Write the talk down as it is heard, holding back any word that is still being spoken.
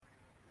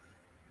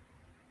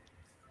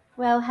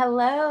Well,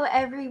 hello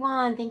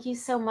everyone. Thank you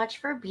so much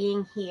for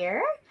being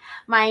here.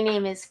 My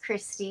name is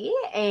Christy,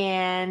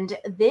 and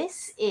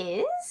this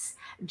is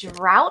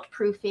Drought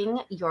Proofing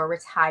Your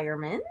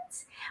Retirement.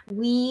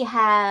 We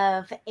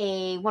have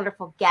a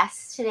wonderful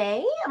guest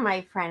today,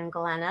 my friend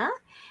Glenna,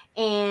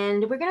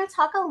 and we're going to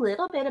talk a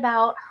little bit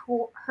about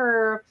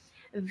her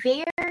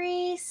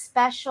very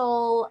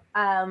special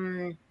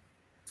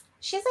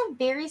she has a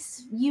very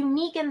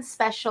unique and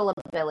special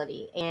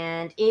ability,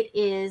 and it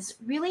is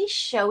really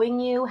showing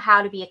you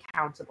how to be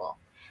accountable,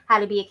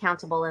 how to be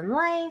accountable in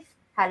life,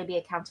 how to be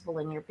accountable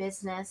in your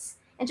business,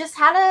 and just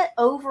how to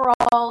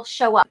overall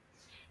show up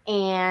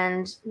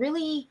and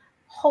really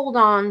hold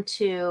on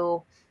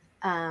to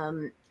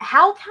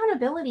how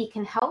accountability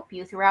can help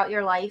you throughout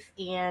your life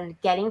and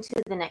getting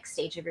to the next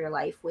stage of your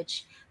life,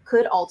 which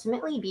could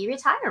ultimately be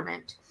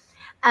retirement.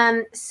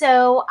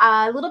 So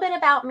a little bit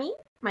about me.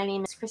 My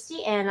name is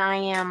Christy, and I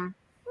am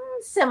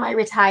semi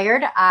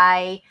retired.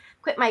 I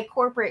quit my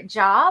corporate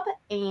job,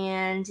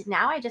 and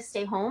now I just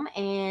stay home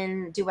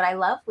and do what I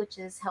love, which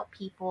is help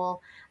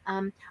people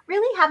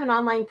really have an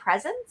online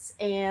presence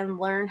and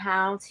learn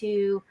how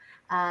to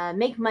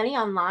make money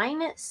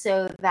online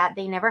so that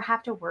they never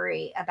have to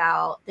worry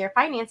about their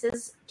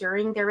finances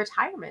during their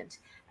retirement.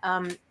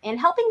 And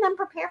helping them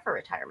prepare for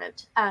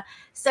retirement.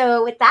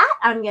 So, with that,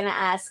 I'm going to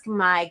ask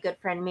my good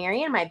friend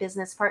Marion, my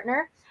business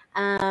partner.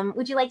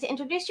 Would you like to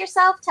introduce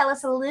yourself? Tell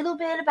us a little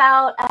bit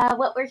about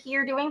what we're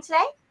here doing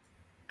today.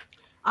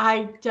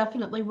 I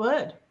definitely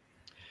would.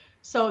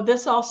 So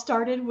this all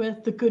started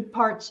with the Good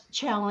Parts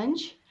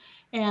Challenge,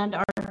 and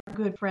our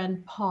good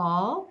friend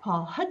Paul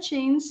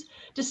Hutchings,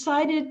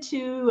 decided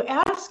to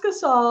ask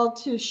us all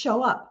to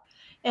show up.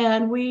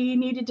 And we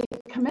needed to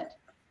commit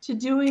to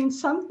doing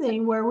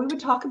something where we would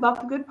talk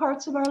about the good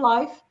parts of our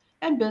life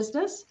and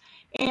business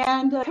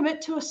and commit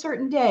to a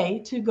certain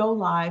day to go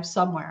live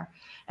somewhere.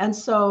 And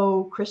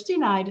so Christy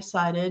and I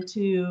decided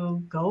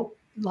to go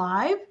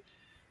live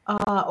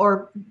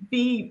or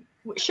be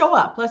show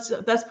up. Let's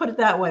put it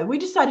that way. We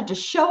decided to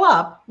show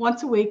up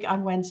once a week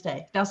on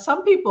Wednesday. Now,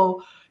 some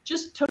people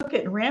just took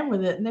it and ran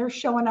with it, and they're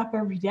showing up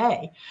every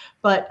day.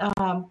 But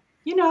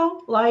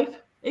life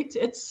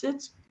it's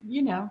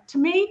to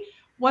me,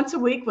 once a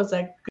week was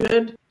a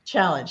good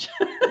challenge.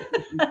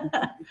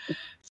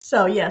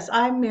 So yes,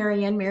 I'm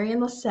Marion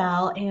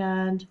LaSalle,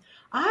 and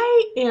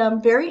I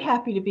am very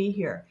happy to be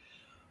here.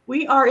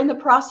 We are in the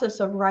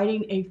process of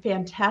writing a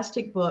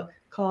fantastic book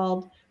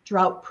called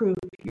Drought Proof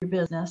Your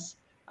Business.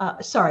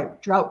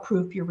 Drought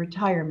Proof Your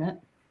Retirement.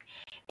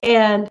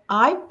 And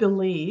I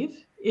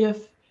believe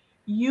if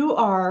you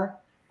are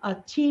a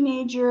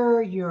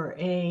teenager, you're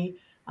a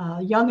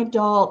young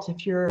adult,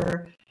 if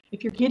you're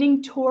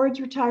getting towards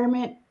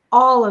retirement,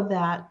 all of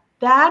that,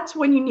 that's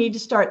when you need to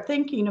start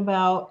thinking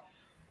about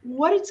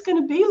what it's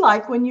going to be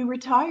like when you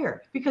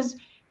retire. Because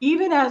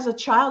even as a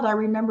child, I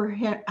remember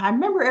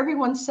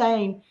everyone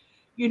saying,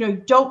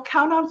 don't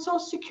count on Social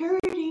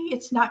Security.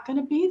 It's not going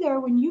to be there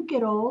when you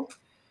get old.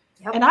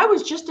 Yep. And I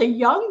was just a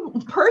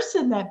young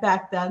person that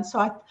back then.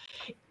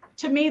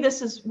 To me,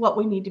 this is what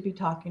we need to be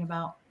talking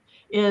about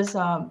is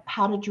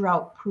how to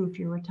drought proof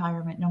your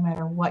retirement, no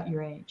matter what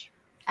your age.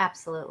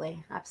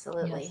 Absolutely.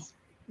 Absolutely. Yes,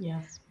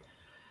 yes.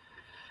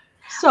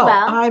 So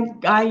Well,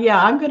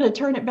 I'm going to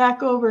turn it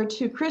back over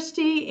to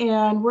Christy,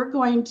 and we're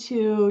going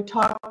to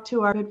talk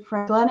to our good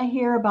friend Glenna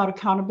here about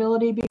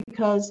accountability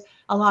because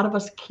a lot of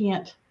us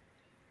can't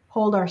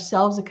hold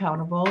ourselves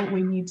accountable.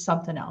 We need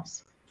something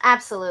else.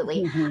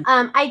 absolutely.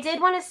 Mhm. I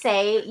did want to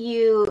say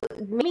you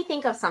made me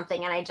think of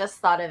something, and I just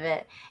thought of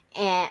it.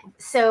 And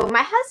so,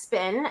 my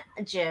husband,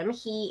 Jim,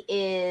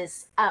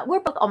 we're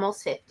both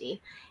almost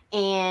 50,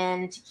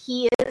 and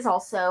he is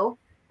also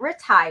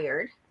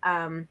retired.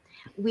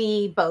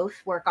 We both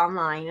work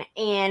online,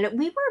 and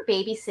we were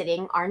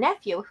babysitting our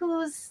nephew,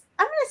 who's,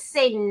 I'm going to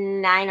say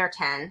 9 or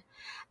 10.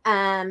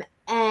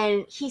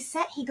 And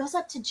he goes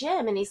up to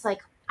Jim and he's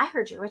like, I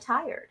heard you're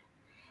retired.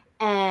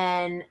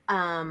 And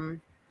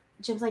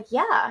Jim's like,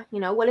 yeah,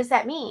 what does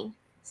that mean?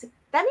 Like,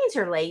 that means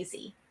you're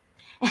lazy.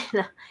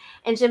 And,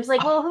 and Jim's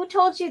like, well, who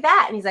told you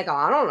that? And he's like, oh,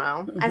 I don't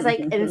know. I was like,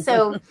 and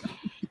so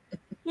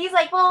he's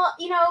like, well,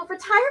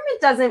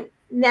 retirement doesn't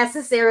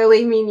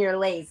necessarily mean you're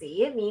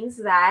lazy. It means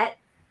that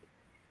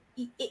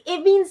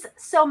it means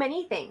so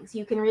many things.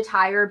 You can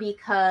retire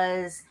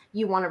because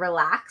you want to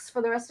relax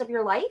for the rest of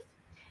your life.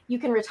 You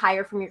can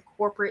retire from your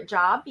corporate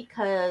job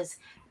because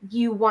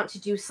you want to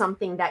do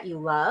something that you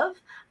love.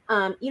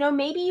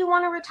 Maybe you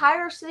want to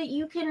retire so that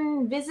you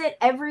can visit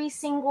every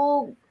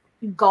single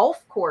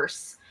golf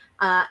course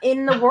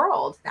in the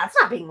world. That's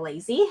not being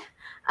lazy.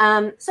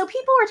 So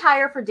people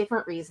retire for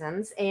different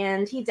reasons,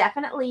 and he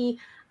definitely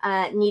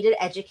needed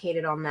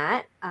educated on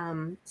that.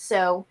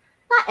 So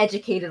not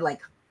educated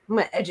like I'm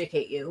going to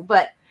educate you,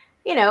 but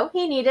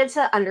he needed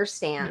to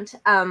understand.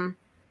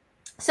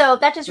 So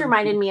that just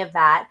reminded me of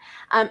that.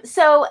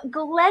 So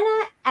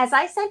Glenna, as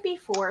I said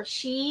before,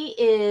 she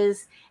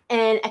is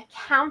an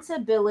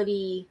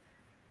accountability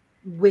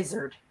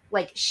wizard.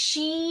 Like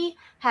she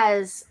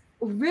has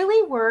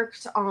really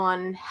worked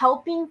on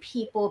helping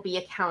people be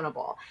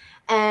accountable.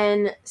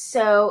 And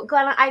so,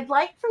 Glenna, I'd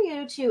like for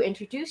you to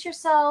introduce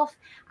yourself.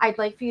 I'd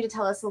like for you to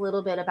tell us a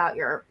little bit about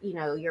your,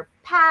 your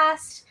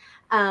past,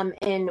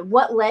 and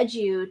what led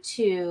you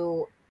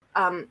to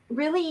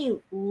really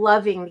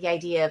loving the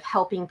idea of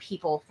helping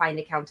people find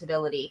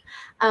accountability.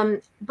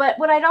 But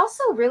what I'd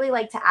also really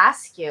like to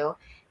ask you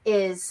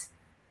is,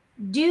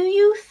 do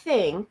you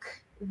think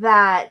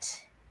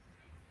that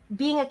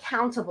being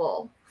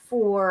accountable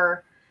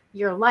for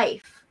your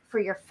life, for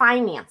your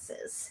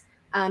finances,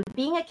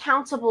 being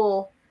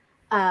accountable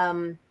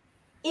um,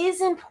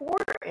 is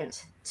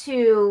important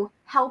to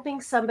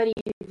helping somebody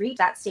reach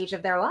that stage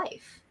of their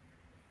life?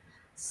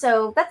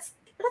 So that's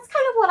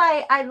kind of what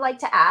I'd like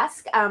to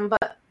ask,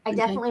 but I Okay.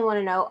 definitely want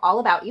to know all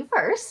about you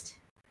first.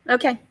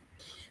 Okay.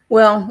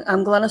 Well,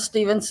 I'm Glenna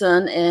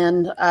Stevenson,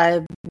 and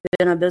I've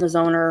been a business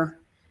owner,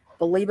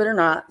 believe it or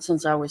not,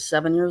 since I was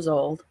 7 years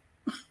old.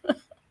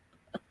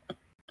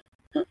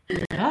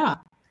 Yeah.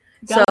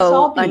 Got us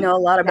all So I beat. know a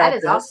lot That about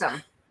is this.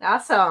 awesome.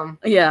 Awesome.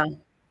 Yeah,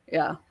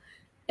 yeah.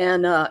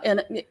 And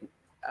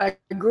I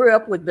grew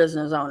up with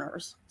business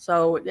owners,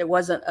 so it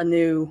wasn't a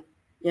new,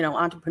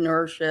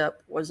 entrepreneurship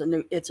was a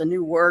new. It's a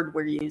new word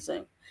we're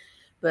using,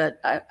 but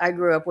I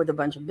grew up with a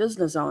bunch of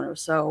business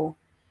owners, so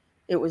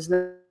it was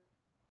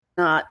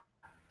not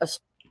a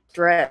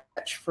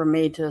stretch for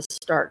me to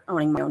start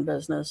owning my own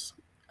business.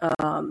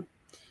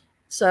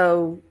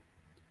 So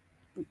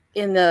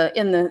in the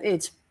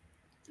it's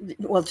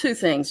well, two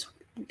things.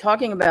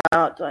 Talking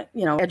about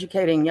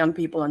educating young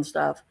people and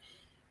stuff.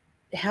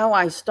 How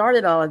I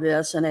started all of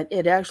this, and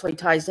it actually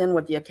ties in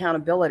with the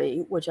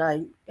accountability, which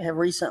I have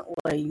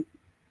recently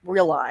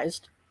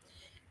realized.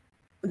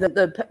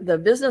 The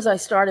business I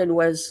started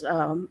was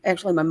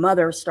actually my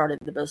mother started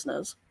the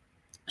business.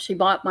 She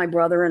bought my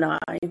brother and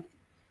I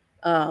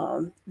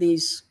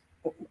these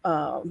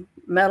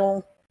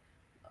metal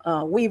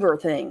weaver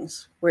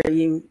things where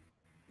you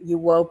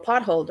wove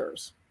pot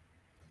holders.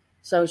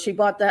 So she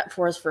bought that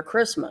for us for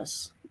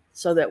Christmas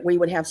so that we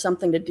would have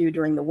something to do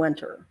during the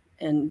winter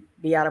and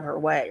be out of her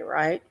way,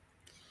 right?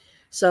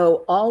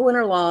 So all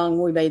winter long,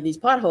 we made these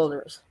pot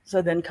holders.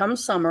 So then come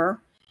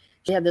summer,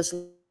 she had this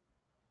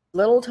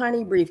little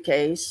tiny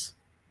briefcase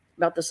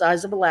about the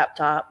size of a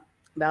laptop,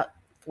 about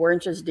 4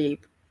 inches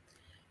deep.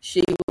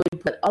 She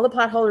would put all the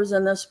pot holders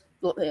in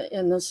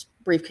this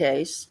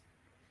briefcase.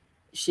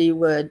 She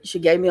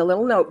gave me a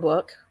little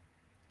notebook,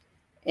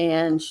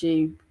 and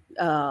she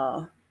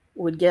uh,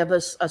 would give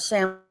us a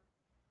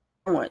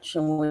sandwich,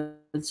 and we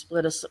would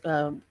split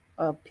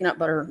a peanut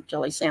butter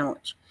jelly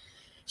sandwich.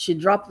 She'd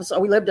drop us.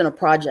 We lived in a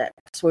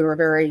project, so we were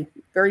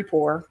very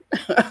poor.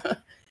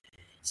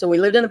 So we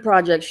lived in the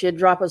project. She'd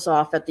drop us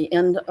off at the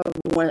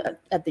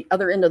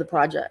other end of the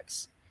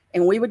projects,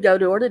 and we would go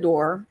door to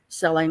door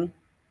selling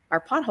our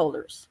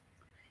potholders.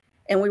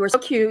 And we were so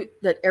cute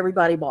that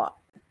everybody bought.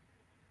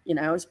 It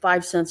was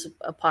 5 cents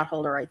a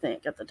potholder, I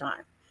think, at the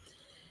time.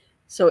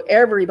 So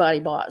everybody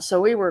bought. So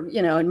we were,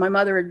 and my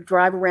mother would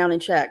drive around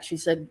and check. She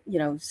said,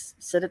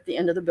 sit at the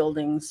end of the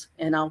buildings,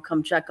 and I'll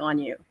come check on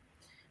you.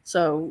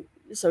 So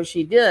so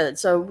she did.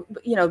 So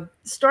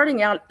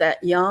starting out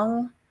that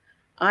young,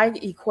 I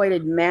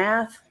equated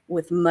math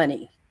with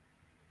money.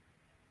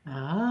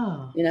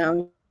 Oh.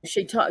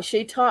 She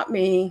taught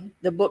me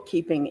the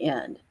bookkeeping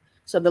end.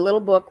 So the little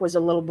book was a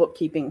little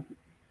bookkeeping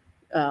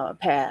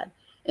pad,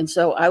 and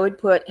so I would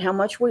put how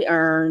much we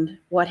earned,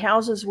 what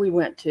houses we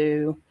went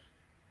to,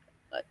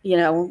 you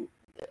know,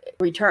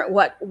 return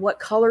what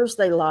colors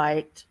they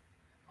liked,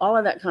 all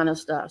of that kind of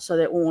stuff, so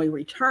that when we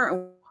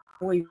return,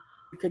 we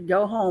could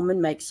go home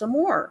and make some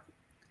more.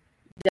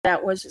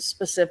 That was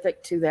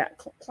specific to that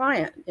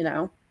client.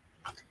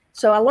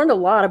 So I learned a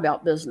lot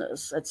about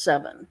business at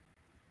 7,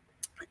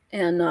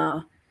 and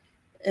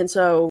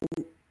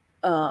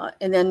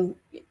and then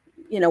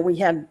we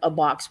had a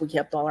box we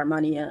kept all our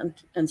money in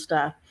and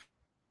stuff.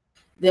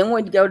 Then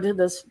we'd go to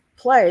this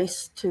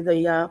place, to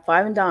the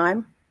Five and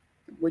Dime.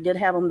 We did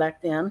have them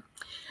back then,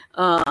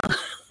 uh,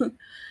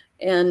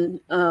 and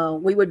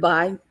we would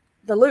buy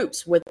the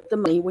loops with the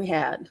money we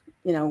had.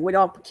 We'd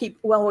all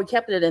we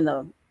kept it in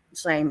the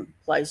same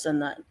place in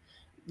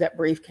that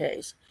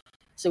briefcase.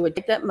 So we'd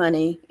take that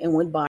money and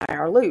we'd buy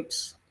our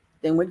loops.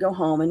 Then we'd go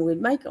home and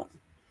we'd make them.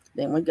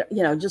 Then we'd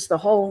go, just the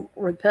whole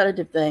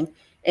repetitive thing.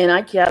 And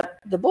I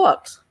kept the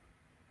books.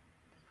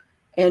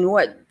 And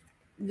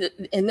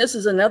and this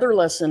is another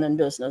lesson in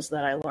business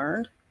that I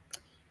learned.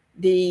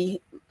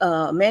 The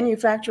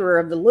manufacturer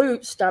of the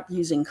loops stopped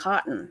using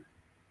cotton.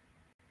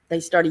 They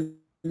started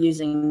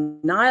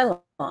using nylon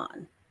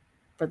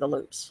for the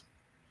loops.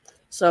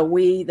 So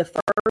the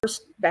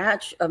first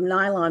batch of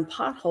nylon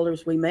pot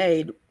holders we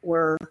made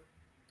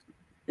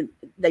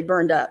they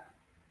burned up.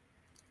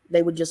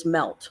 They would just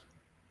melt,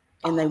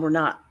 and they were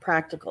not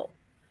practical.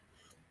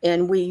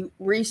 And we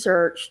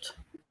researched,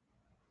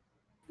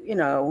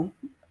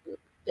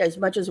 as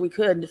much as we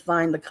could to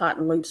find the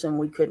cotton loops, and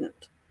we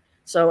couldn't.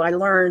 So I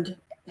learned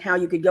how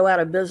you could go out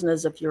of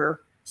business if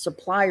your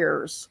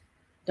suppliers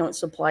don't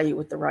supply you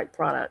with the right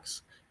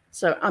products.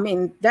 So, I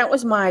mean, that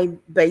was my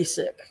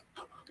basic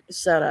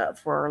setup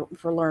for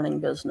learning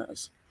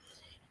business.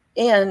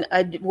 And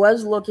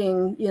was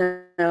looking,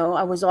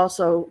 I was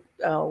also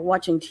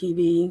watching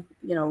TV,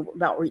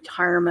 about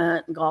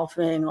retirement,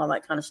 golfing, all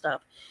that kind of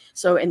stuff.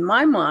 So in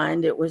my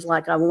mind, it was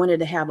like I wanted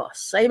to have a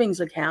savings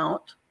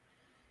account,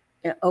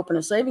 open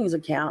a savings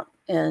account,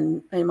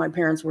 and my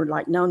parents were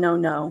like, no, no,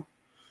 no.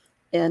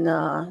 And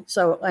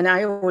and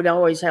I would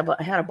always I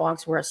had a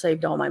box where I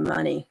saved all my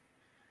money.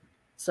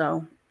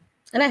 So,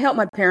 and I helped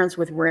my parents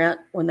with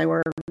rent when they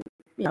were,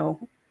 you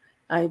know,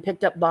 I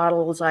picked up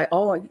bottles.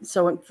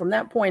 So from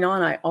that point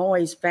on, I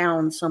always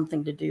found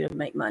something to do to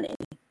make money,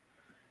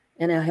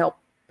 and I helped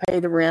pay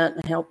the rent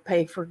and help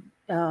pay for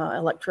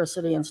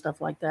electricity and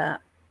stuff like that.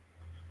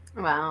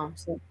 Wow.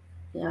 So,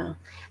 yeah,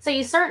 So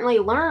you certainly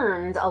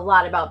learned a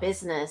lot about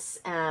business,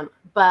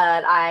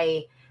 but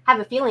I have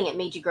a feeling it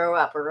made you grow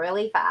up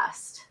really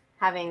fast,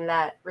 having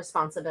that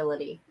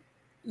responsibility.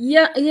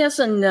 yeah, yes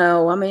and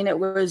no. I mean, it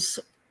was.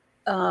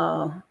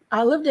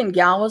 I lived in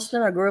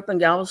Galveston. I grew up in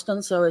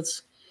Galveston, so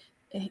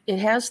it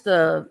has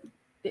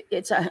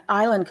it's an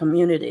island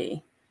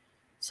community,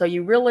 so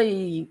you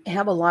really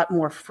have a lot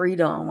more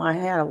freedom. I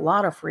had a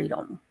lot of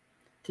freedom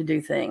to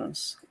do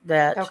things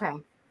Okay.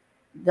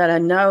 that I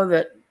know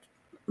that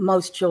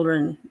most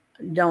children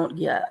don't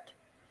get.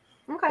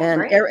 Okay,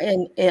 And great.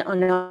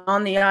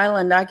 on the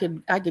island, I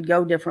could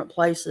go different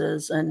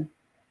places, and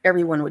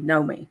everyone would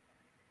know me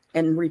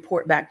and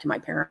report back to my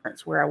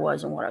parents where I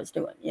was and what I was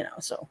doing.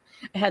 So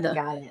I had to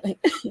Got it.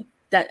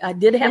 that I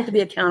did have to be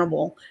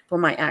accountable for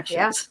my Yeah.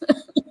 actions.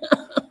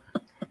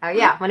 Oh,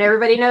 yeah. When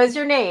everybody knows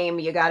your name,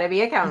 you got to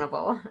be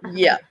accountable.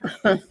 Yeah.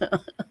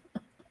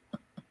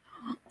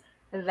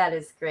 That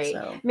is great.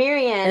 So,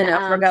 Marion, and I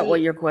do forgot what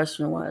you, your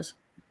question was.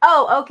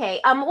 oh, okay.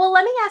 Well,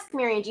 let me ask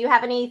Marion, do you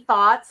have any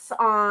thoughts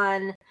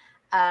on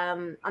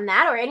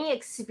that, or any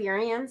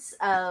experience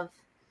of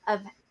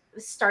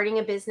starting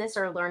a business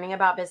or learning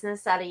about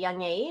business at a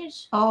young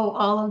age? Oh,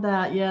 all of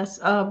that, yes.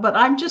 But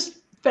I'm just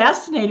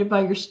fascinated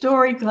by your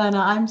story, Glenna.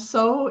 I'm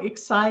so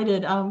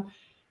excited.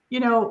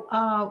 We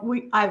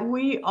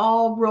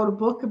all wrote a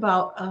book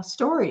about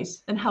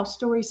stories and how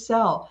stories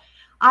sell.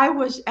 I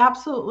was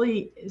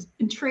absolutely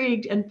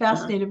intrigued and Uh-huh.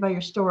 fascinated by your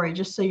story.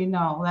 Just so you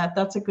know,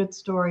 that's a good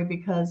story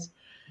because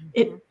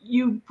Mhm.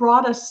 you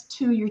brought us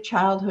to your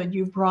childhood.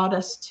 You brought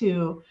us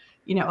to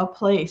a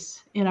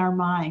place in our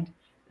mind.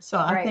 So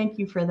I Right. thank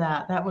you for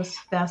that. That was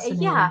Yeah,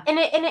 fascinating. and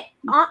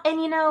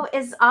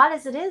as odd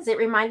as it is, it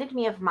reminded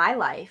me of my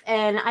life,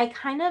 and I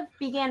kind of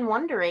began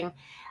wondering,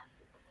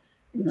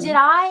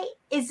 Mhm.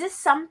 is this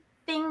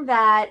something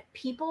that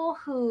people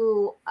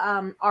who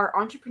are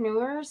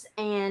entrepreneurs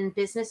and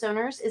business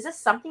owners, is this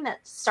something that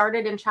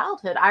started in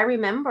childhood? I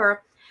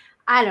remember,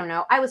 I don't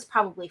know, I was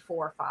probably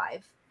 4 or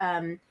 5,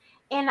 and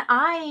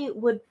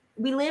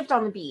we lived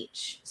on the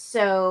beach,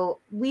 so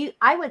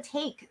I would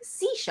take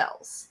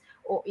seashells,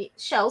 or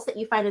shells that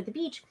you find at the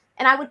beach,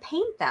 and I would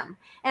paint them,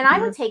 and I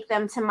would Mhm. take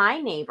them to my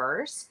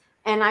neighbors,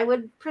 and I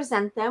would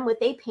present them with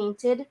a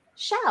painted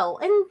shell,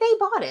 and they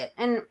bought it.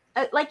 And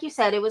like you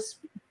said, it was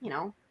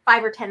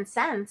 5 or 10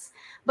 cents,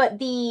 but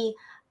the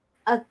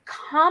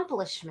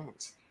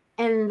accomplishment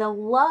and the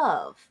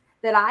love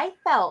that I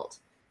felt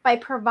by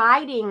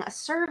providing a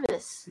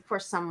service for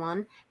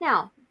someone.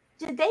 Now,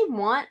 did they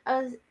want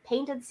a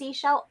painted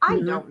seashell? I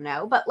Mhm. don't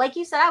know. But like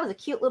you said, I was a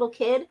cute little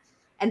kid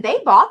and they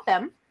bought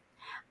them.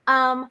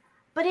 Um,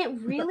 but it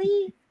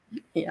really,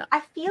 Yeah.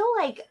 I feel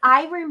like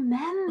I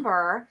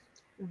remember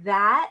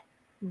that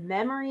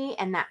memory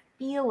and that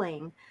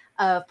feeling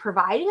of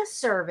providing a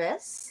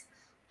service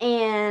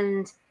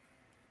and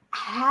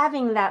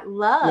having that Yeah.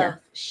 love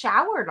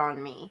showered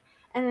on me.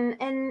 And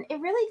it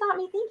really got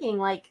me thinking,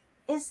 like,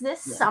 is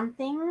this Yeah.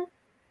 something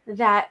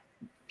that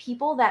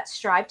people that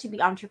strive to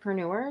be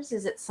entrepreneurs,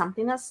 is it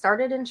something that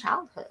started in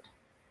childhood?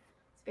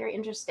 It's very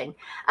interesting.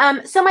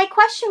 So my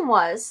question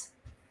was,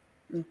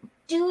 Mm.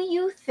 do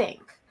you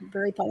think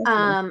Very possible.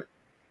 um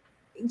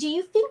do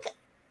you think,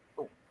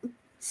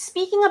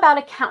 speaking about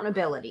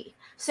accountability,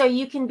 so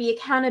you can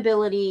have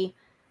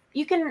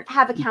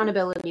Mhm.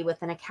 accountability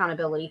with an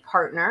accountability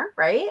partner,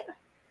 right?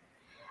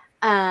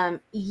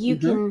 You Mhm.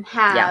 can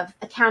Yeah. have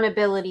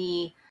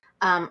accountability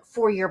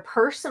for your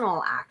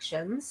personal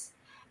actions.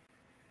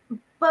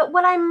 But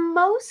what I'm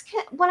most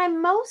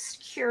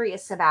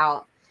curious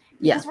about,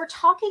 Yeah. because we're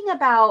talking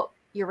about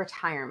your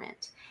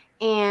retirement,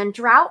 and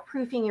drought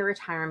proofing your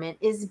retirement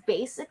is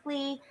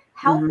basically Mhm.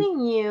 helping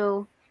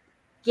you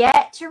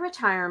get to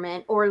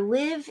retirement or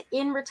live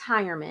in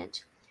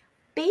retirement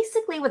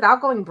basically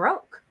without going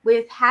broke,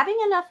 with having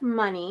enough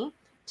money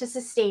to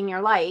sustain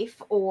your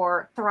life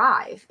or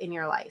thrive in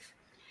your life.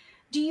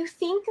 Do you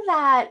think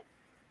that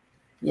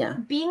Yeah.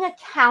 being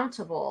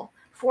accountable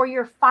for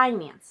your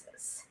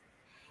finances,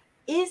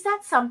 is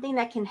that something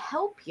that can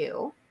help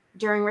you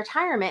during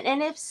retirement?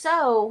 And if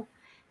so,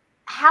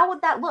 how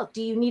would that look?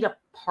 Do you need a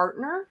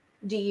partner?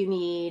 Do you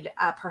need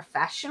a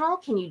professional?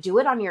 Can you do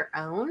it on your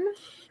own?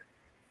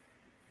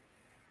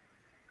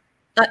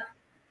 I,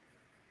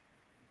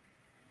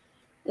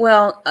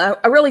 Well,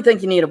 I really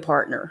think you need a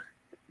partner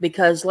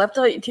because left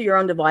to your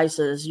own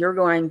devices, you're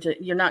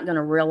not going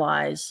to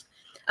realize.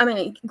 I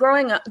mean,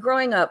 growing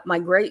up, my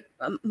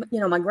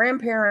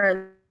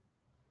grandparents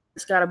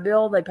got a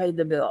bill, they paid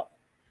the bill.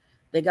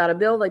 They got a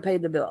bill, they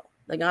paid the bill.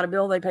 They got a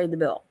bill, they paid the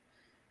bill.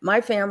 My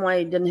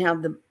family didn't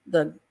have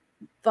the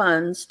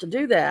funds to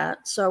do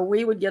that, so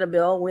we would get a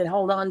bill, we'd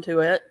hold on to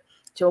it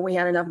till we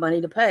had enough money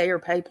to pay or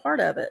pay part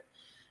of it.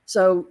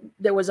 So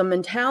there was a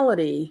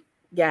mentality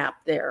gap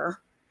there.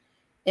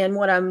 And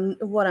what I'm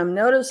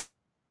noticing,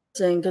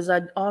 because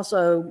I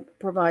also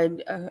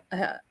provide,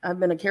 I've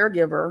been a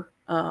caregiver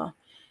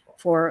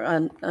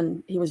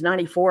and he was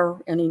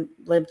 94 and he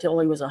lived till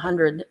he was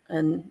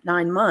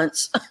 109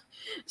 months.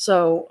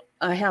 So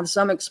I have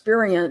some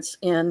experience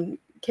in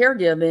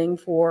caregiving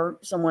for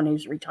someone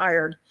who's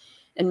retired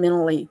and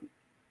mentally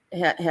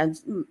had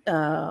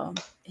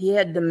he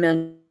had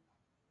dementia,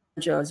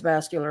 it was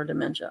vascular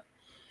dementia.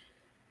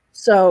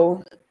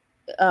 So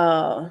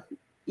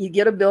you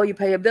get a bill, you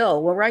pay a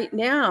bill. Well, right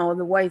now,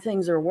 the way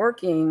things are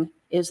working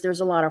is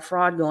there's a lot of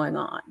fraud going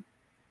on.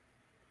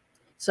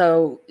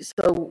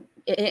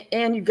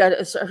 And you've got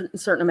a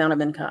certain amount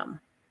of income.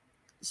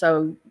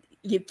 So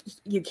you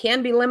you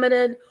can be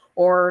limited,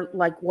 or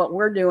like what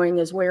we're doing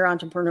is we're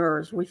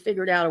entrepreneurs. We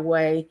figured out a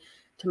way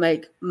to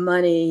make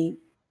money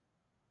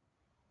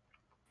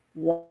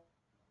while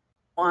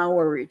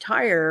we're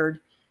retired.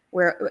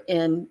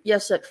 And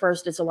yes, at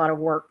first it's a lot of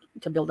work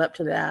to build up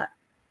to that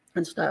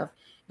and stuff,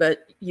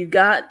 but you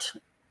got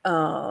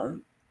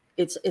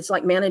it's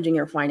like managing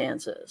your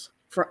finances.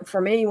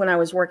 For me, when I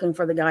was working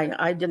for the guy,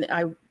 I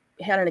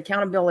had an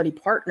accountability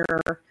partner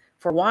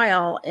for a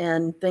while,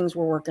 and things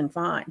were working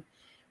fine.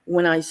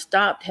 When I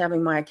stopped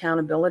having my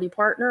accountability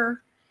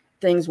partner,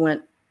 things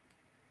went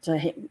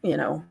to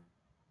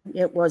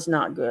it was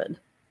not good.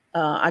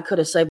 I could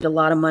have saved a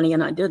lot of money,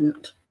 and I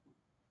didn't.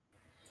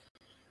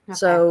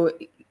 So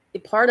Okay.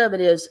 part of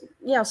it is,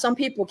 yeah, some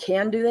people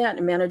can do that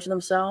and manage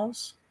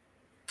themselves.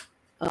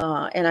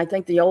 And I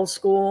think the old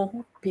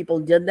school people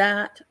did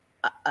that.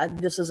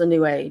 This is a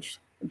new age.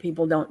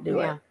 People don't do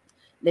it. Yeah.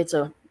 It's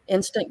a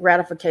instant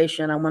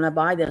gratification. I'm going to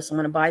buy this. I'm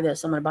going to buy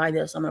this. I'm going to buy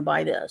this. I'm going to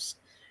buy this,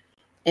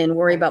 and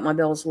worry Right. about my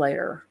bills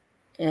later.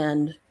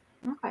 And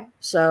Okay.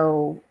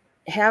 so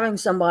having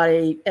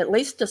somebody at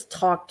least just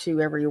talk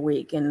to every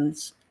week and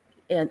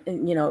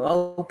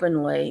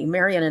openly,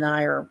 Marion and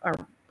I are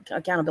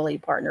accountability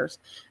partners.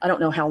 I don't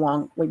know how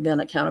long we've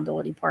been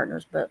accountability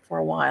partners, but for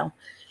a while.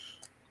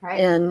 Right.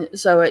 And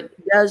so it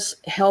does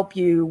help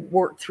you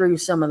work through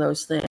some of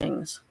those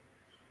things.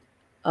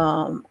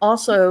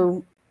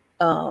 Also,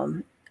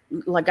 um,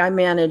 like I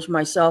manage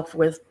myself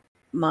with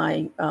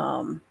my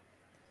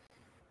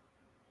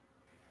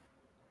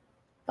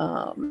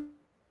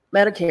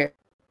Medicare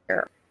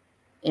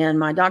and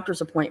my doctor's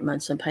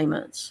appointments and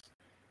payments.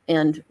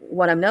 And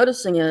what I'm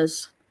noticing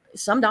is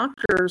some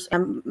doctors,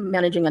 I'm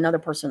managing another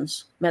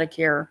person's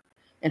Medicare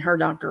and her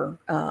doctor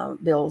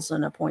bills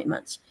and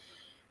appointments.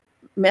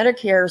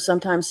 Medicare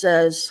sometimes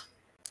says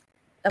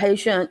a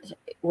patient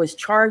was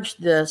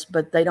charged this,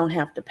 but they don't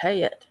have to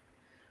pay it.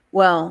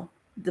 Well,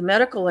 the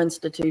medical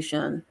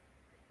institution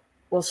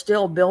will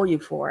still bill you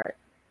for it.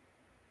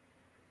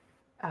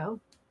 Oh.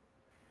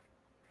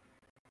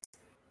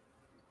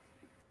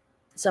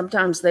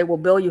 Sometimes they will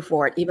bill you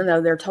for it, even though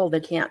they're told they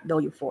can't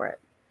bill you for it.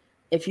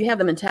 If you have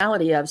the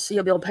mentality of see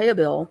a bill, pay a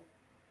bill,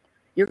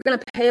 you're going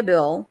to pay a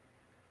bill,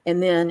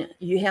 and then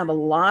you have a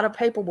lot of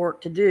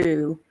paperwork to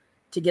do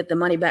to get the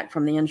money back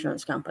from the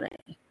insurance company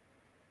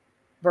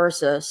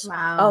versus, oh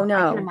Wow. I can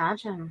no,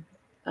 imagine.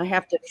 I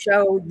have to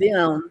show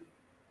them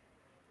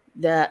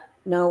that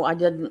no, I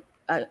didn't,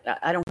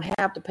 I don't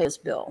have to pay this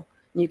bill.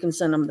 And you can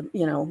send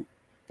them,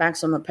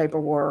 fax them the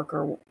paperwork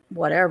or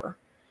whatever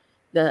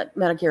that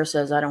Medicare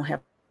says I don't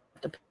have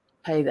to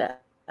pay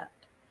that.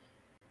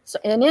 So,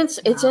 and it's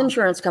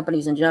insurance Wow.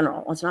 companies in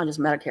general. It's not just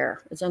Medicare.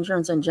 It's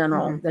insurance in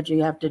general Hmm. that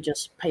you have to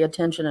just pay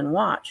attention and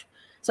watch.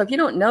 So if you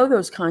don't know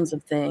those kinds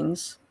of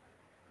things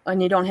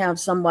and you don't have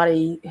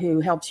somebody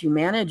who helps you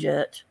manage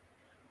it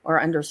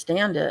or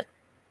understand it,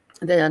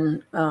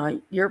 then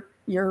you're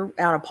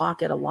out of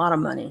pocket a lot of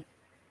money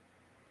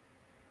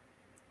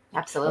over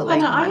Absolutely.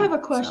 Hannah, I have time.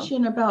 a So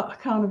question about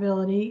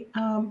accountability.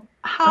 uh-huh.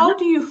 How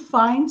do you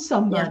find Yeah.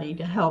 somebody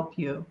to help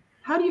you?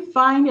 How do you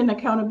find an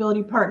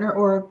accountability partner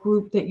or a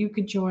group that you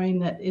could join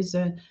that is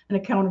an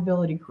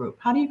accountability group?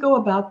 How do you go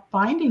about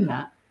finding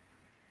that?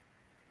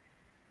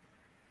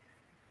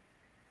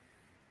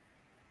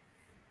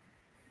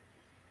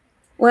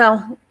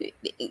 Well,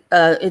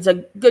 it's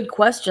a good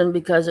question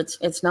because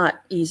it's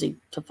not easy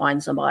to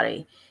find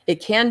somebody. It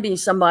can be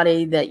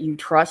somebody that you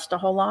trust a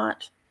whole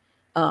lot.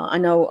 I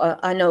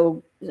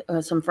know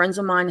some friends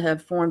of mine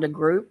have formed a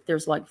group.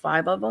 There's like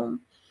five of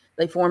them.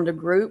 They formed a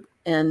group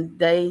and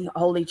they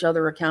hold each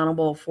other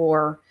accountable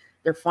for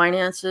their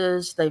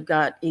finances. They've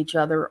got each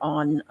other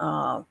on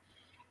uh,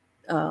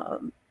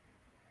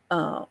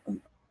 uh,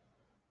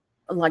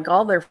 like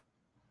all their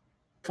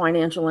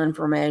financial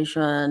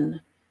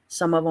information.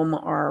 Some of them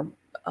are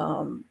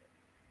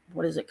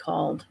what is it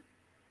called?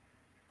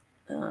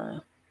 uh,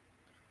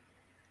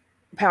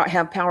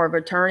 have power of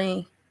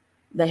attorney.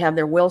 They have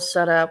their will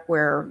set up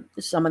where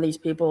some of these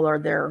people are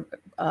there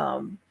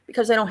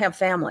because they don't have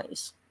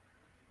families.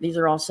 These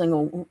are all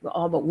single,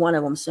 all but one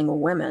of them single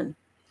women.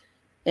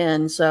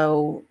 And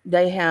so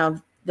they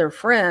have their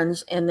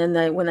friends, and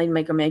then when they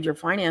make a major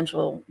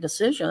financial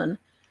decision,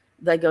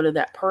 they go to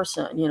that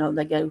person.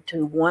 They go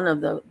to one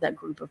of that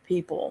group of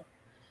people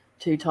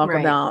to talk Right.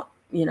 about,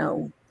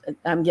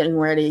 I'm getting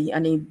ready. I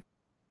need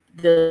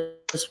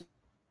this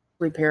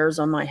repairs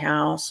on my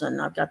house, and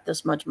I've got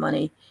this much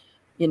money.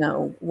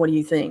 What do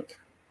you think?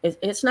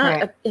 It's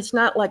Right.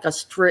 not like a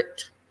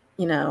strict,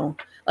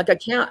 like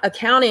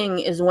accounting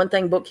is one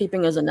thing,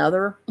 bookkeeping is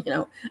another.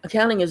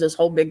 Accounting is this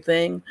whole big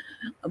thing.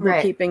 Right.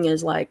 Bookkeeping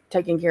is like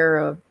taking care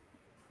of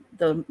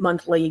the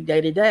monthly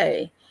day to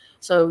day.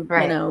 So,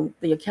 Right.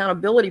 the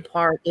accountability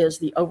part is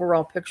the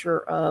overall picture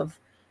of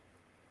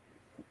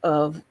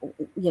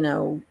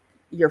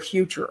your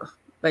future,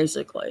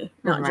 basically,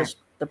 not Right. just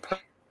the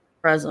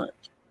present.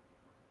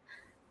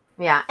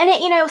 Yeah.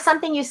 And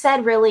something you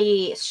said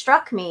really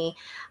struck me.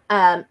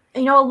 A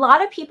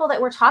lot of people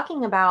that we're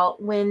talking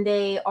about when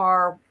they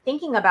are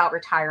thinking about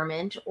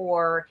retirement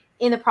or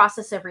in the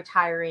process of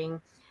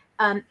retiring,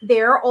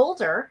 they're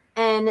older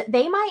and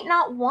they might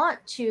not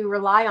want to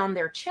rely on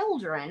their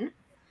children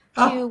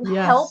Oh, to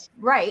help, yes.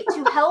 right,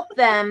 to help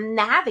them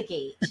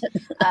navigate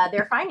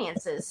their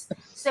finances.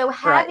 So Right.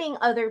 having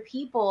other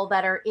people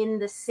that are in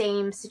the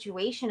same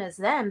situation as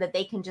them that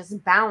they can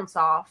just bounce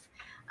off,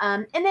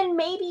 and then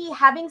maybe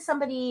having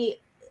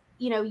somebody,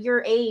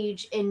 your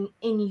age in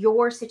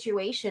your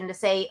situation to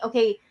say,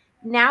 okay,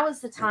 now is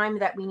the time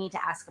that we need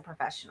to ask a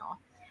professional,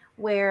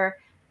 where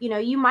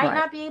you might Right.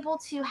 not be able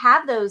to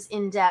have those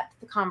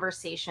in-depth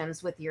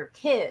conversations with your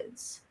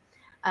kids.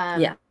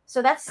 Yeah.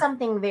 So that's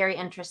something very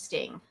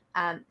interesting.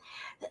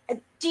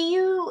 Do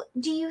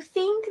you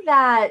think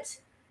that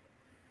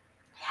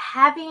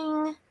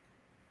having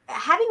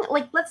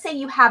like, let's say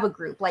you have a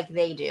group like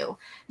they do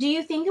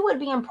you think it would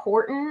be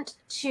important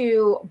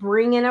to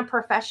bring in a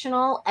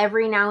professional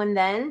every now and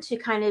then to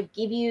kind of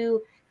give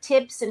you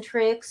tips and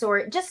tricks,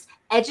 or just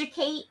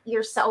educate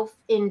yourself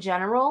in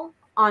general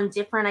on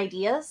different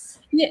ideas?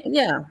 Yeah.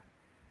 Yeah.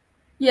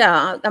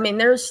 Yeah. I mean,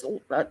 there's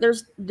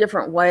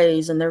different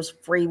ways, and there's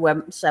free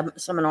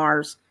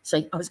seminars.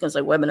 Say, I was going to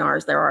say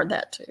webinars. There are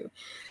that too,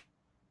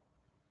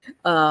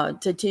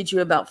 to teach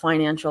you about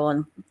financial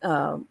and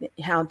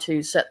how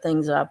to set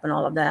things up and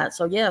all of that.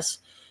 So yes,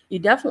 you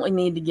definitely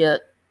need to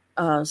get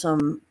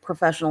some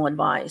professional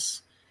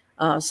advice.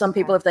 Some Okay.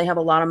 people, if they have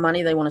a lot of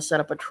money, they want to set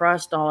up a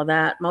trust, all of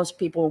that. Most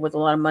people with a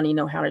lot of money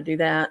know how to do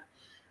that.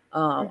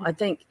 I Hmm.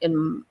 think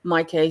in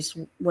my case,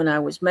 when I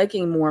was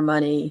making more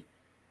money,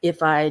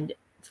 if I'd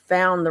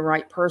found the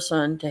right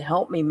person to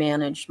help me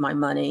manage my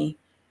money,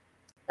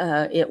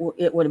 it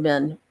would have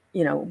been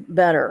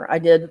better. I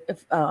did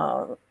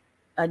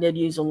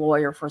use a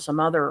lawyer for some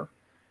other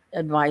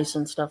advice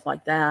and stuff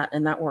like that,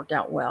 and that worked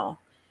out well.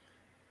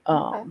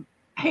 Okay. Um,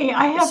 Hey,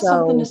 I have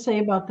something to so say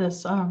about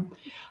this.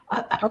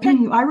 okay,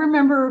 I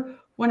remember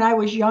when I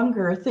was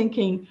younger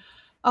thinking,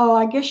 oh,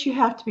 I guess you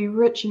have to be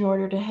rich in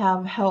order to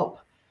have help,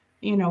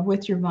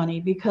 with your money,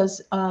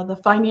 because the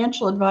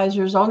financial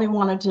advisors only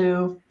wanted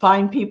to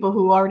find people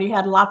who already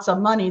had lots of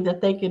money that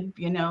they could,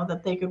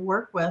 that they could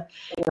work with.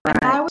 And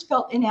I right, always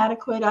felt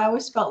inadequate. I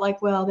always felt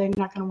like, well, they're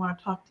not going to want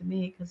to talk to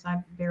me because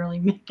I'm barely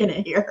making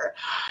it here.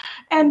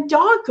 And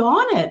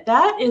doggone it,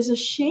 that is a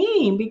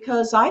shame,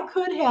 because I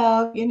could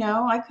have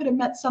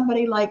met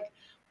somebody like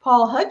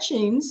Paul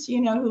Hutchings,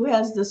 who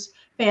has this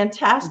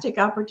fantastic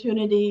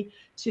opportunity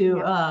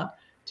Yep.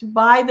 to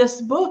buy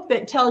this book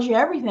that tells you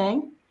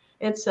everything.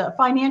 It's a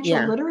financial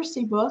yeah,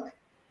 literacy book,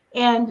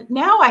 and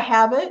now I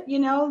have it,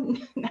 now.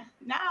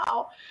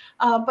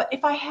 But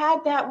if I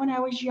had that when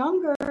I was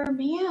younger, man,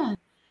 yeah,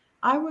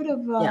 I would have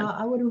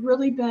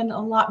really been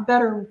a lot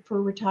better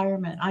for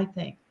retirement, I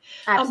think.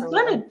 Absolutely.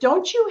 Glenda,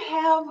 don't you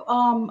have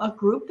a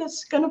group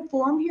that's going to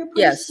form here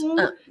pretty yes, soon?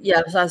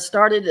 yes. I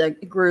started a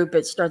group.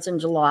 It starts in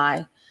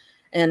July,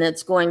 and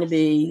it's going to Nice.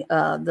 be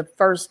the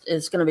first.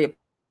 It's going to be a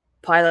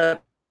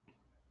pilot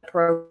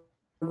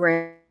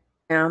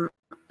program.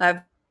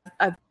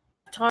 I've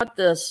taught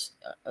this.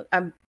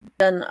 I've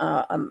been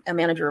a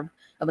manager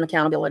of an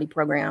accountability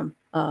program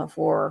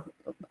for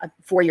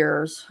 4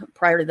 years.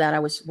 Prior to that, I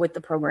was with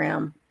the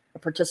program, a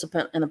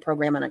participant in the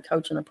program, and a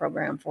coach in the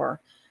program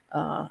for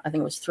I think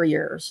it was 3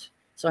 years.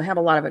 So I have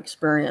a lot of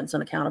experience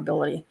in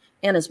accountability,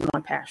 and it's my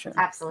passion. It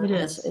Absolutely.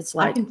 is. It's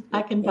like,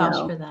 I can you vouch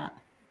know, for that.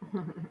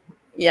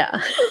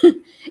 yeah.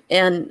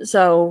 And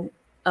so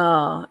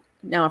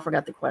now I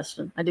forgot the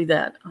question. I do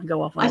that. I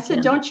go off on I a said,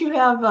 tangent. don't you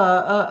have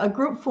a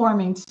group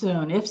forming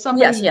soon? If Yes,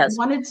 somebody yes.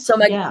 wanted, So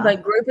my yeah,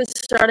 group is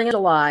starting in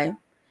July, and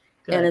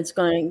good. it's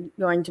going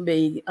to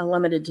be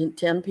limited to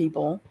 10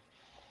 people,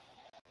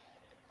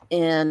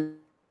 and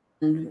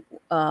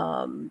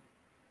um,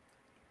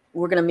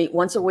 we're going to meet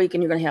once a week,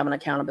 and you're going to have an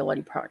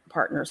accountability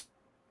partner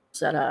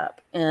set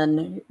up.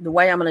 And the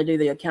way I'm going to do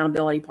the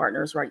accountability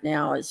partners right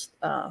now is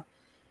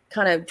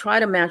kind of try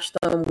to match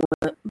them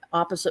with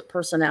opposite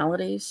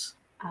personalities.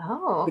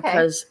 Oh, okay.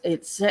 because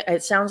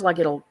it sounds like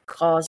it'll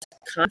cause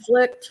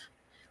conflict,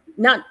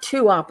 not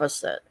too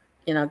opposite,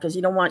 because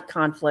you don't want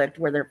conflict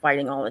where they're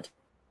fighting all the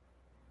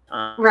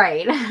time,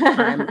 Right.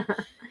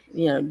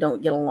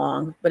 don't get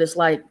along. But it's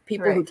like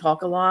people who Right.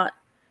 talk a lot,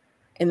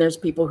 and there's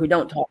people who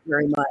don't talk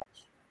very much.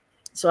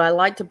 So I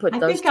like to put I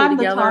those think two I'm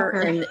the together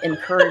talker. and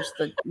encourage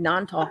the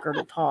non-talker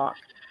to talk.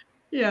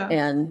 Yeah.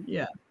 And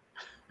Yeah.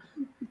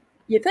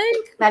 you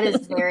think, That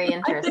is very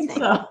I think interesting.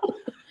 so.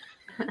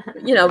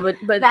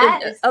 but in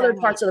That is so other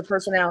neat. parts of the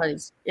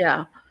personalities,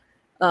 yeah.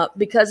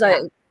 Because Yeah.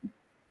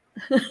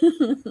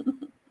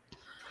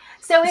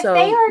 So if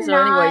they are so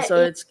anyway, not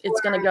so in it's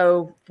going to your,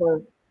 go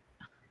for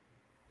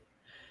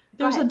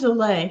go There's a ahead.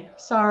 delay.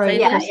 Sorry,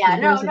 favor. Yeah, Christy,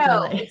 no, there's a no,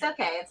 delay. it's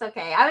okay, it's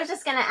okay. I was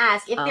just gonna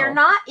ask if they're Oh,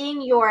 not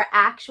in your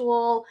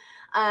actual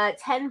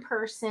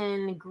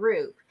 10-person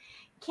group,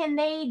 can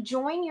they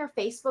join your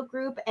Facebook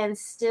group and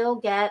still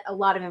get a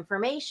lot of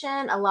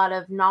information, a lot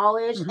of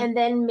knowledge, mhm. and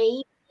then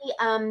maybe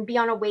be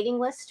on a waiting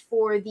list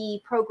for the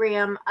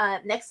program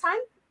next time?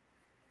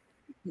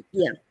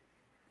 Yeah,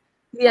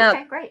 yeah,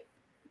 Okay, great.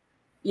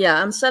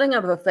 yeah. I'm setting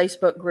up a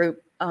Facebook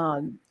group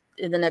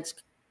in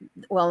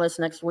this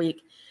next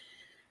week.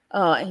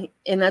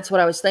 And that's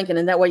what I was thinking.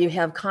 And that way you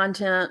have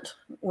content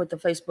with the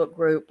Facebook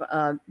group.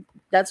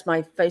 That's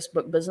my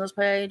Facebook business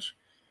page.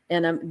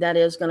 And that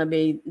is going to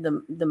be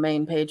the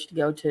main page to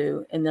go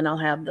to. And then I'll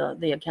have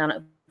the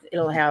account,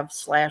 it'll have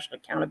 /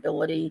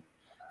 accountability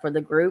for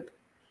the group.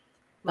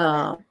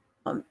 Love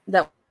it.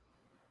 That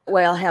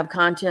way I'll have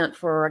content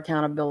for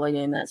accountability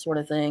and that sort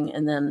of thing.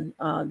 And then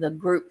the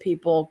group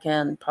people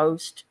can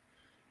post,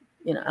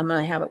 I'm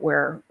going to have it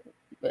where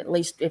at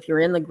least if you're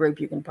in the group,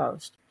 you can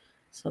post.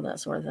 So that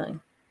sort of thing.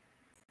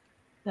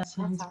 That That's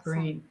sounds awesome.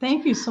 great.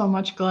 Thank you so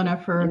much,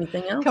 Glenna, for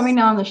Anything else? coming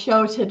on the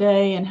show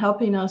today and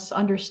helping us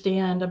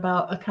understand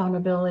about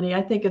accountability.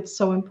 I think it's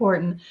so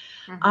important.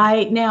 Mhm.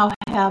 I now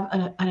have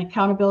an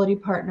accountability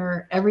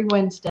partner every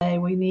Wednesday.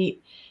 We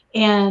meet,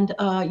 and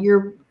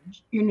you're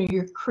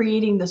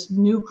creating this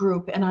new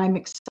group, and I'm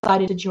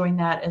excited to join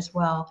that as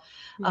well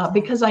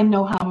because I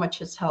know how much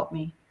it's helped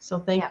me. So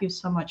thank Yep. you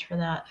so much for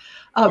that.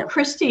 Yep.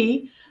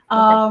 Christy,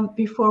 Okay.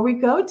 before we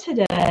go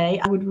today,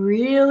 I would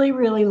really,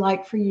 really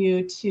like for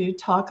you to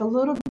talk a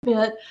little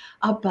bit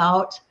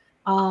about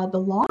the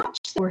launch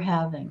that we're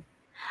having.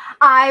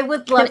 I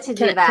would love to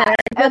do Can I that.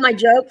 tell my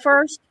joke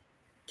first?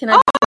 Can I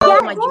Yeah, tell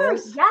of my joke?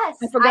 course. Yes.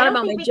 I I forgot don't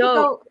about my think we could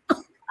joke.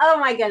 go. Oh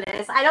my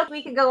goodness. I don't think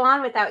we could go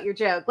on without your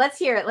joke. Let's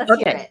hear it. Let's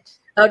hear Okay. it.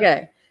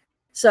 Okay.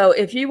 So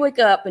if you wake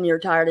up and you're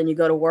tired and you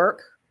go to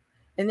work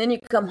and then you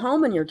come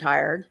home and you're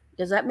tired,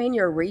 does that mean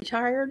you're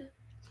retired?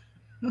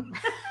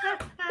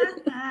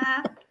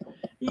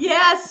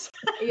 Yes.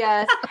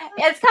 Yes.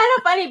 It's kind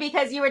of funny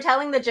because you were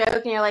telling the joke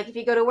and you're like, if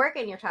you go to work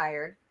and you're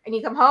tired and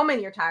you come home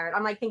and you're tired,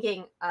 I'm like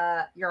thinking,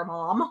 you're a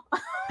mom.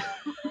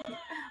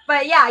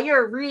 But yeah,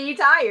 you're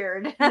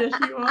retired. Yes,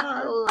 you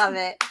are. Love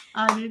it.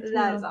 I do too.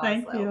 That is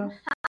Thank awesome. you.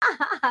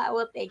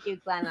 Well, thank you,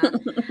 Glenna.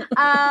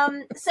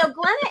 So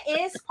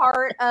Glenna is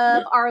part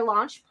of our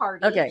launch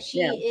party. Okay. She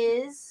Yeah.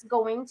 is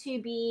going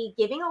to be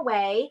giving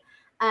away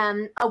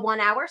a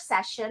 1-hour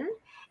session.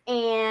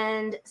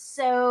 And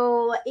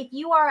so if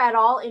you are at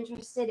all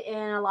interested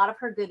in a lot of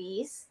her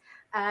goodies,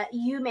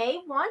 you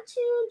may want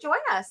to join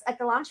us at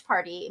the launch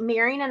party.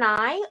 Marion and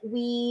I,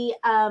 we,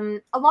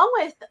 along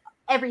with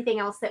everything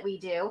else that we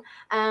do,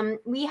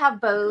 we have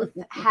both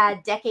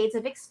had decades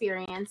of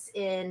experience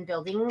in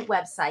building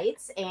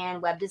websites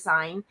and web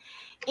design.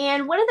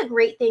 And one of the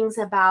great things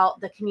about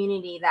the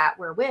community that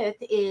we're with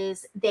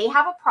is they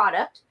have a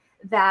product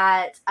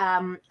that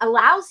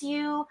allows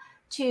you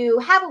to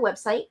have a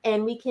website,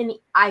 and we can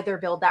either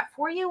build that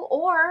for you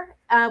or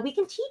we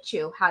can teach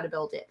you how to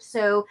build it.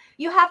 So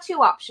you have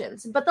two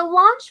options. But the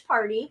launch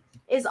party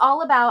is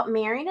all about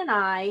Marion and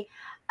I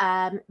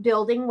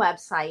building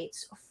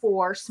websites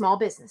for small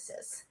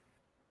businesses.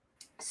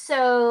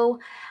 So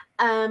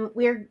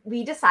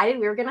we decided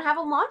we were going to have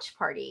a launch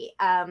party,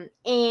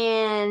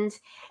 and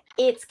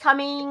it's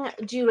coming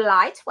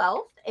July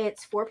 12th.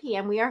 It's 4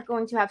 p.m. We are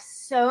going to have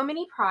so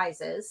many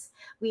prizes.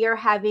 We are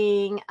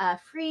having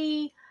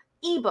free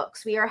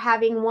ebooks. We are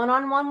having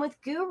one-on-one with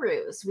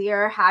gurus. We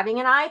are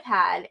having an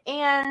iPad,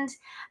 and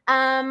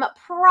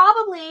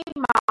probably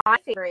my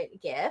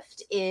favorite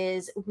gift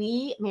is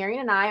Marion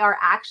and I are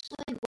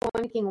actually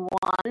picking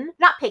one,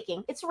 not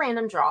picking, it's a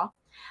random draw.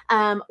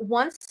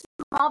 One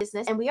small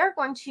business, and we are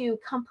going to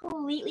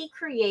completely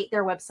create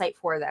their website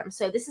for them.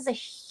 So this is a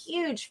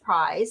huge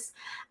prize.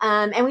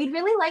 And we'd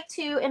really like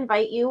to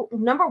invite you.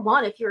 Number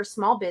one, if you're a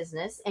small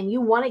business and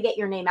you want to get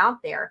your name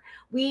out there,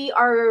 we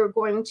are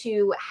going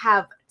to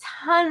have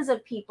tons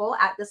of people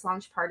at this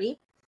launch party.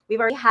 We've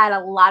already had a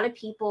lot of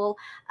people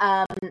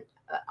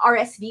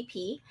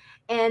RSVP,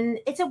 and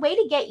it's a way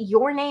to get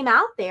your name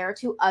out there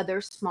to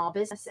other small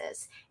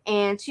businesses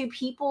and to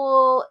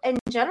people in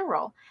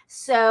general.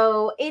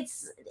 So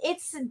it's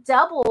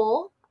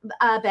double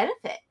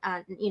benefit.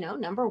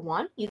 Number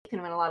one, you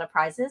can win a lot of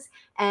prizes,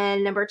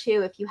 and number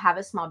two, if you have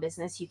a small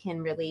business, you can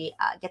really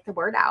get the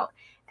word out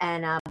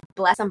and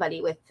bless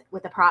somebody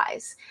with a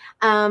prize.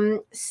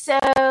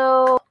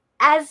 So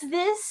as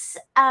this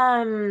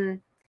started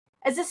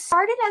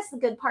as the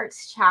Good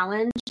Parts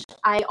Challenge,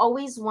 I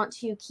always want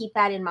to keep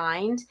that in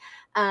mind.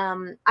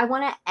 I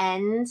want to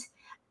end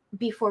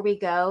before we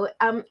go,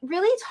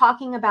 really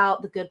talking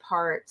about the good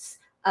parts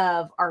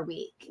of our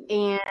week.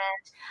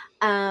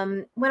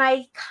 And when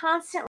I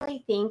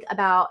constantly think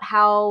about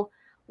how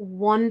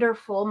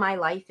wonderful my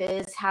life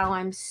is, how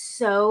I'm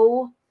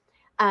so,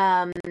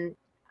 I'm going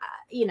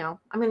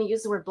to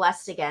use the word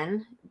blessed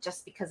again,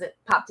 just because it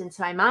popped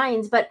into my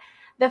mind. But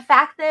the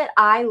fact that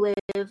I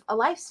live a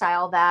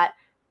lifestyle that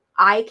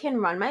I can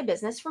run my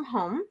business from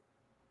home,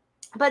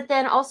 but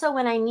then also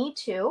when I need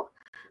to,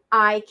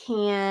 I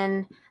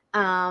can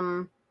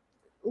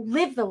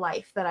live the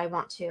life that I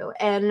want to.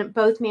 And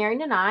both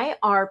Marion and I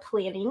are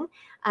planning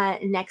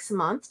next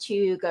month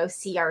to go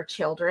see our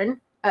children.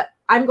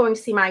 I'm going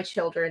to see my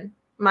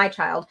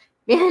child.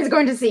 Marion's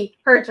going to see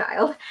her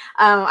child.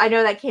 I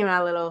know that came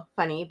out a little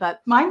funny,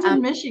 but mine's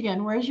in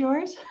Michigan. Where's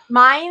yours?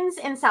 Mine's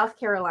in South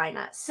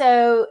Carolina.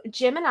 So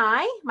Jim and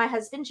I, my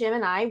husband Jim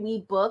and I,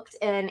 we booked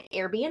an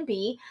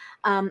Airbnb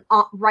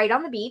right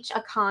on the beach,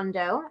 a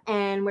condo,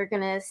 and we're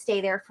going to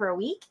stay there for a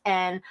week.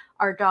 And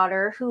our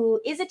daughter, who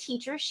is a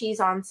teacher,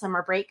 she's on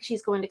summer break.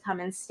 She's going to come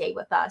and stay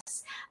with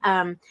us.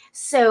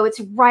 So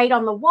it's right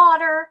on the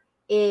water.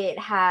 It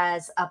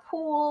has a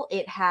pool.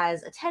 It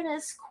has a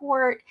tennis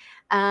court.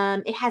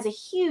 It has a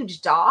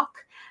huge dock.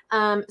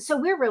 So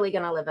we're really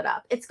going to live it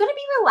up. It's going to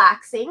be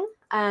relaxing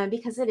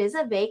because it is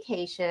a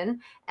vacation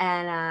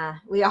and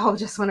we all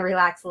just want to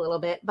relax a little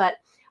bit, but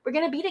we're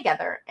going to be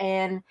together.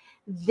 And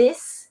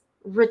this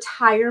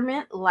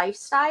retirement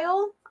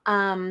lifestyle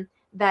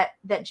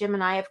that Jim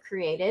and I have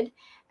created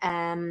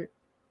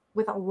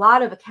with a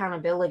lot of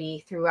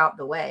accountability throughout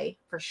the way,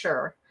 for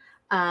sure.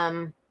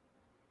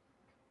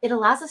 It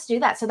allows us to do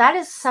that. So that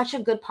is such a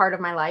good part of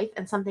my life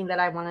and something that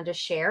I wanted to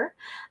share.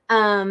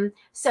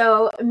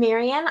 So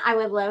Marion, I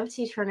would love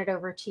to turn it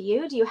over to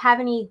you. Do you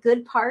have any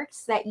good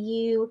parts that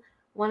you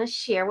want to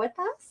share with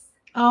us?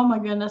 Oh my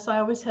goodness, I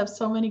always have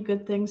so many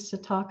good things to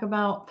talk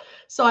about.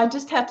 So I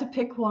just have to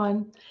pick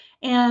one.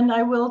 And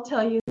I will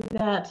tell you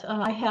that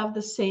I have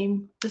the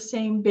same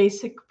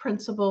basic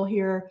principle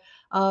here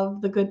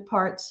of the good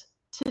parts.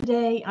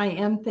 Today, I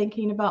am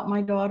thinking about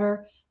my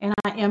daughter, and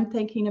I am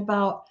thinking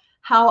about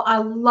how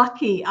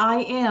lucky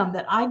I am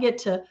that I get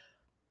to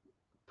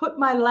put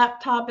my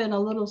laptop in a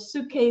little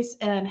suitcase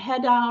and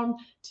head down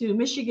to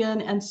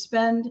Michigan and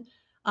spend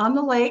on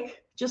the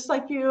lake, just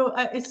like you.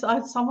 It's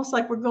almost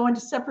like we're going to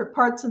separate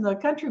parts in the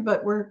country,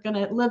 but we're going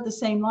to live the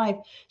same life.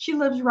 She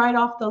lives right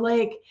off the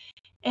lake,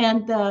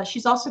 and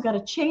she's also got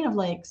a chain of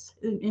lakes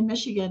in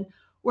Michigan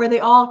where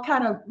they all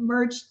kind of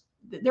merge.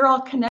 They're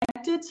all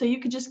connected, so you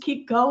could just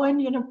keep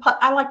going.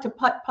 I like to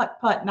putt,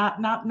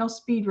 not no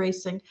speed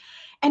racing,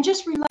 and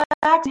just relax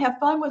and have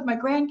fun with my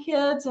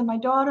grandkids and my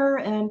daughter.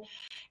 And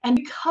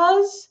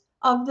because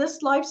of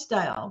this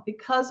lifestyle,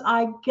 because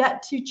I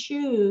get to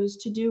choose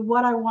to do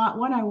what I want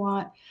when I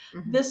want,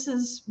 this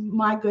is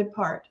my good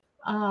part.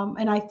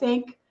 And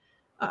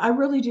I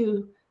really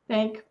do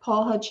thank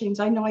Paul Hutchings.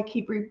 I know I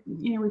keep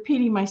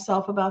repeating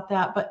myself about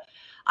that, but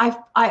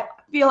I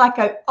feel like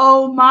I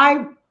owe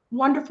my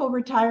wonderful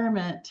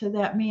retirement to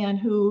that man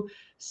who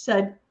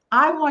said,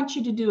 I want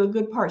you to do a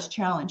good parts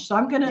challenge. So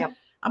I'm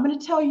going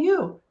to tell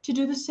you to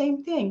do the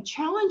same thing.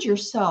 Challenge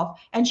yourself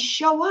and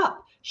show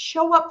up.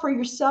 Show up for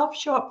yourself,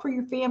 show up for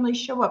your family,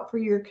 show up for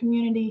your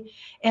community,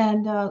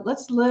 and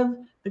let's live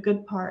the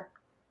good part.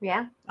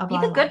 Yeah. Be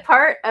the good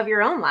part of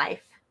your own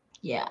life.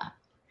 Yeah.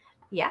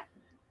 Yeah.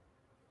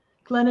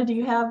 Glenna, do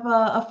you have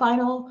a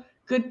final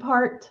good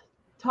part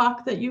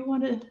talk that you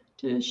wanted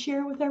to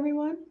share with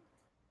everyone?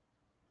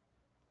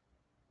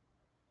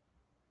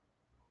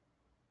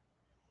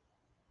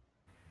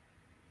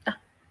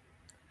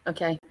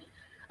 Okay.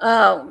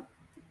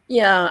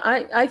 Yeah,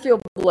 I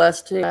feel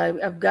blessed too.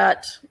 I've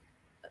got,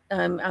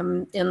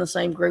 I'm in the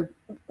same group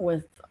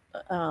with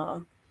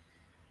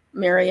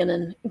Marion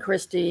and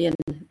Christy, and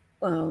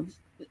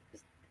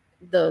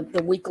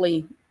the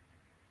weekly.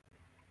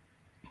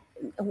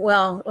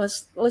 Well,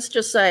 let's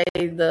just say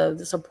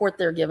the support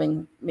they're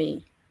giving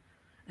me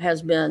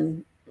has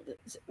been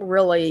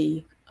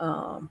really.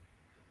 I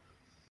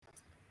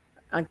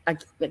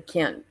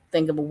can't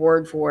think of a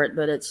word for it,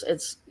 but it's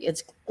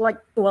like,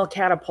 well,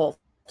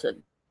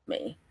 catapulted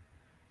me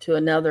to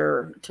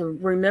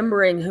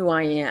remembering who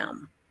I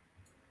am,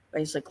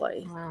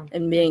 basically. Wow.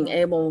 And being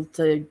able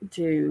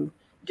to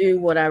do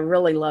what I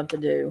really love to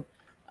do.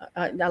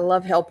 I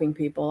love helping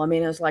people. I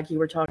mean, it's like you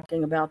were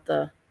talking about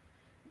the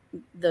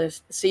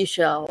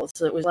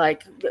seashells. It was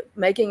like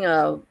making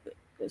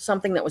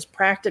something that was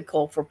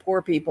practical for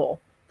poor people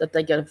that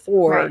they could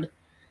afford, right,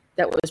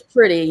 that was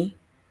pretty,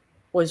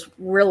 was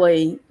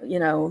really, a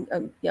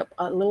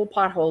little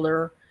pot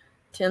holder,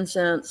 10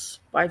 cents,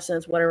 5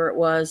 cents, whatever it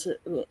was.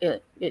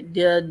 It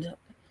did.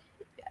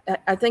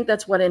 I think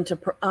that's what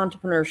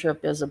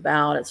entrepreneurship is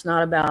about. It's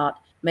not about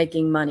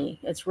making money.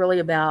 It's really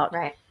about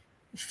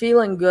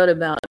feeling good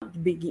about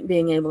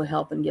being able to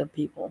help and give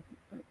people.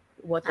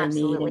 what they need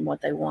Absolutely. and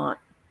what they want.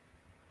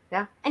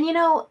 Yeah. And you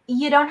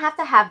don't have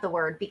to have the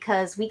word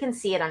because we can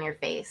see it on your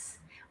face.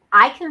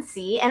 I can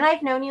see, and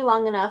I've known you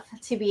long enough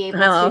to be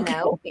able Oh, to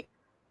know, okay.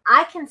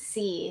 I can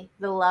see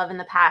the love and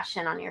the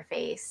passion on your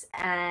face.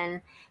 And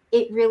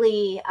it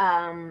really,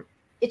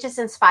 it just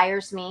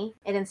inspires me.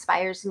 It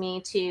inspires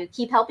me to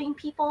keep helping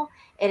people.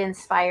 It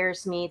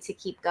inspires me to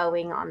keep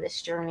going on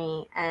this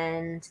journey.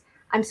 And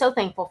I'm so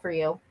thankful for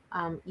you.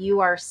 You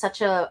are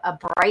such a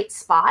bright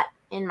spot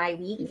in my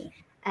week.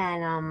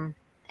 Yeah.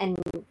 And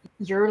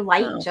your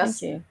light Oh,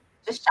 thank you.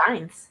 just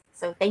shines.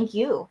 So thank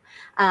you.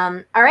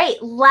 All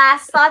right,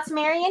 last thoughts,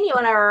 Marion. You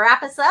want to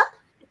wrap us up?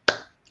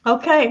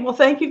 Okay, well,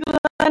 thank you,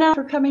 Glenna,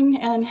 for coming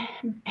and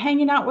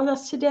hanging out with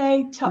us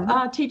today,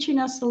 teaching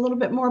us a little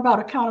bit more about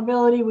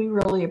accountability. We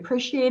really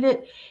appreciate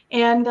it.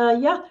 And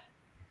yeah,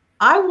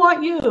 I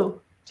want you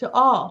to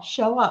all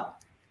show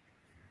up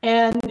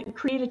and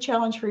create a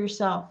challenge for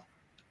yourself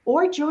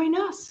or join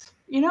us.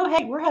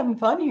 Hey, we're having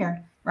fun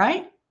here,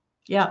 right?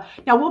 Yeah.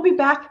 Now we'll be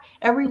back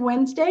every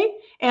Wednesday,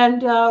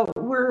 and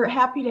we're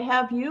happy to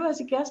have you as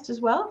a guest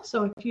as well.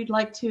 So if you'd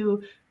like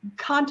to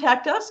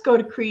contact us, go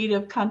to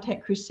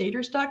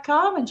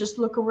creativecontentcrusaders.com and just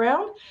look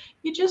around.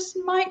 You just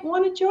might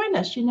want to join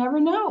us. You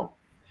never know.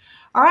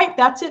 All right,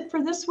 that's it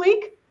for this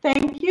week.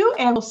 Thank you,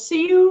 and we'll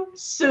see you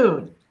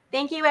soon.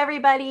 Thank you,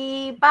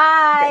 everybody.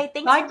 Bye.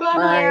 Thanks Bye, for being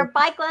Glenna. here.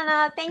 Bye,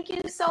 Glenna. Thank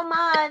you so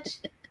much.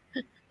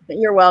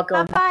 You're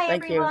welcome. Bye,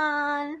 Thank you. everyone.